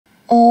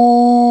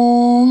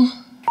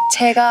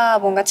제가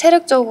뭔가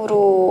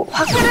체력적으로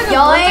확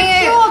여행을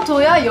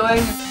키워줘야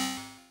여행을.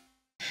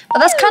 But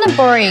that's kind of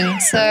boring.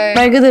 So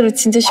말 그대로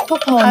진짜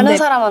슈퍼파워인데 다른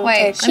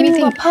사람한테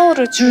힘과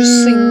파워를 줄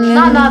수 있는.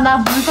 나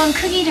물건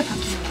크기를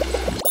바뀌는.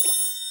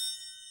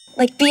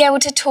 Like be able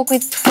to talk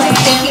with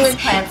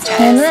plants.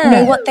 저는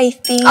know what they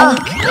think.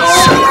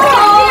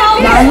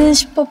 나는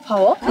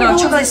슈퍼파워? No,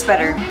 chocolate's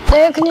better.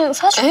 네, 그냥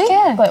사줄게.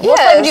 What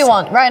flavor do you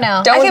want right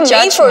now? Don't I can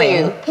judge make for me.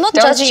 you. I'm not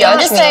Don't judging you. I'm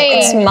judge just me. saying.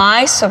 It's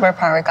my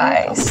superpower,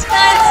 guys.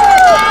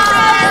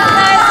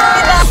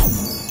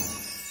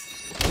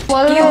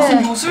 이게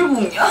무슨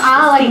무술봉이야?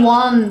 like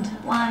wand.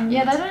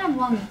 Yeah, I don't have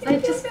wand. I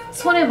just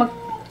손에 막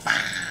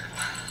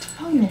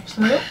지팡이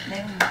없어요?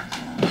 네.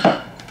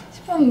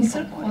 지팡이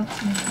있을 것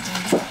같은데.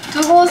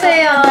 두고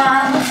오세요.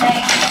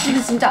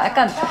 근데 진짜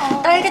약간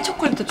딸기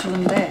초콜릿도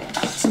좋은데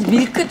진짜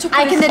밀크 초콜릿.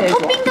 아니 근데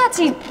토핑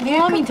같이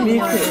밀감이 되게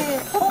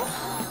많아요.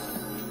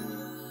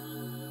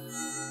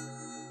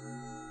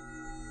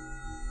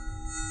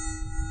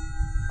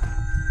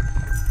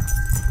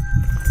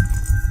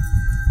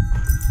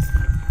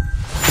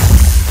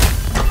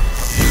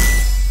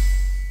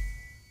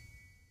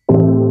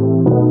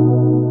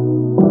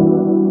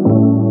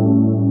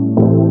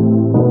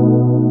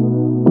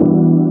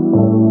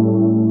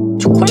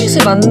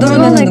 초콜릿을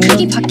만들어내는 능력.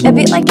 크기 바뀌는. A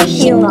bit like a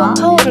hero.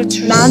 파워를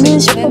줄 수 있는. 나는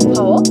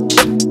슈퍼파워?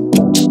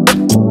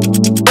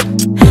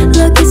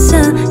 Look at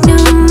some new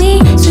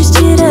me,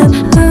 switched it up,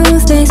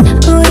 who's this?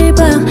 우리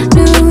방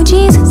new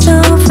jeans,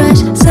 so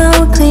fresh, so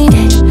clean.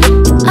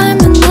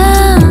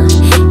 얼마나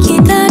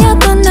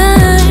기다렸던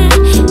날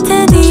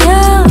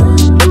드디어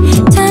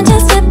time to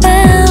step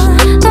out.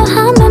 또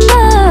한 번 더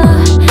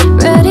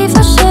ready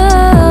for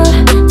sure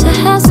to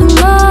have some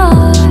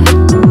more.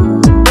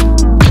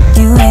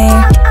 You wear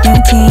new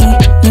tee,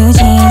 new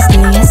jeans, do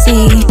you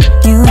see?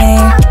 You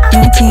wear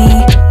new tee,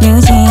 new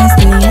jeans,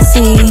 do you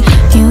see?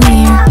 You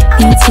wear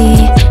new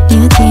tee,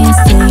 new jeans,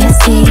 do you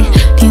see?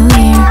 You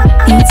wear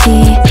new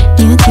tee,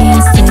 new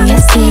jeans, do you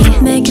see?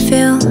 Make it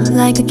feel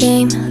like a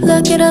game.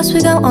 Look at us,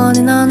 we go on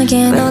and on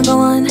again. We'll go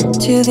on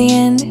to the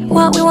end.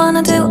 What we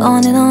wanna do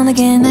on and on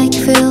again. Make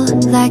it feel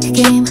like a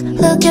game.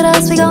 Look at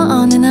us, we go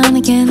on and on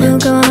again. We'll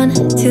go on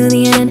to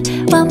the end.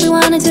 What we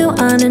wanna do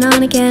on and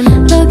on again.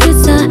 Look at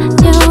the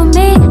new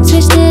me,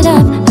 switched it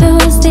up.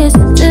 Who's this?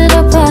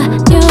 들어봐,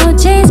 new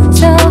jeans,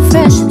 so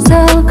fresh, so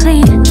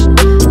clean.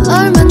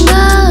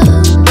 얼마나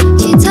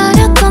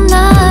기다렸던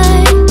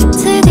날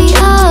드디어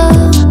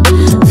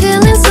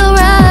feeling so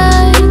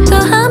right. 또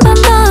한 번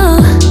더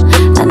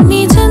I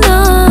need to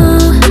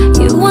know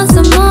you want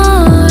some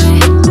more.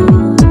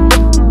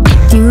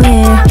 You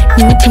wear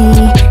new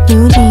tee,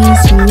 new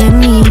jeans, you and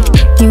me.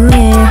 You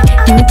wear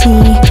new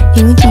tee,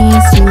 new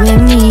jeans, you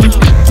and me.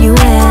 You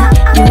wear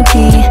new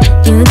tee,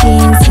 new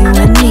jeans, you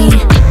and me.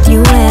 You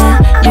wear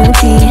new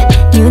tee,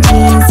 new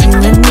jeans, you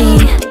and me.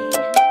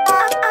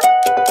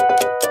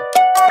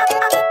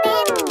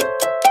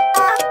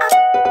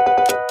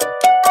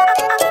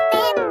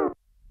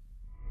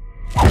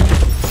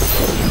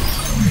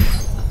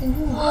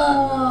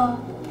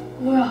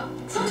 뭐야?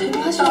 진짜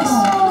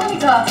하시겠어.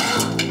 그러니까.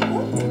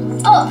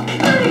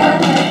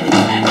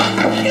 그러니까.